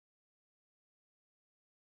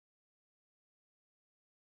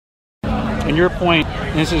and your point,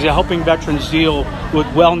 and this is helping veterans deal with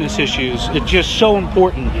wellness issues. It's just so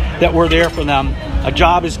important that we're there for them. A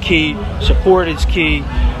job is key, support is key,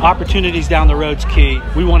 opportunities down the road is key.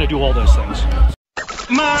 We want to do all those things.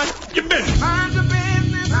 Mind your business. Mind your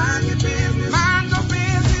business. Mind your business. Mind your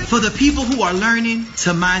business. For the people who are learning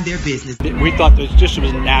to mind their business. We thought this just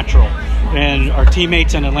was natural, and our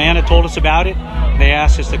teammates in Atlanta told us about it. They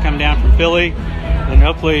asked us to come down from Philly, and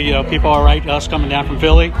hopefully, people are right us coming down from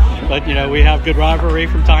Philly. But we have good rivalry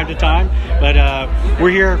from time to time. But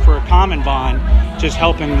we're here for a common bond, just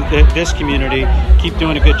helping this community keep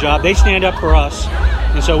doing a good job. They stand up for us,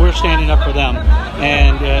 and so we're standing up for them,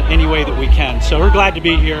 and any way that we can. So we're glad to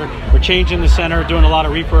be here. We're changing the center, doing a lot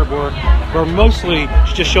of refurb work. We're mostly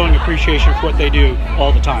just showing appreciation for what they do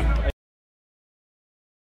all the time.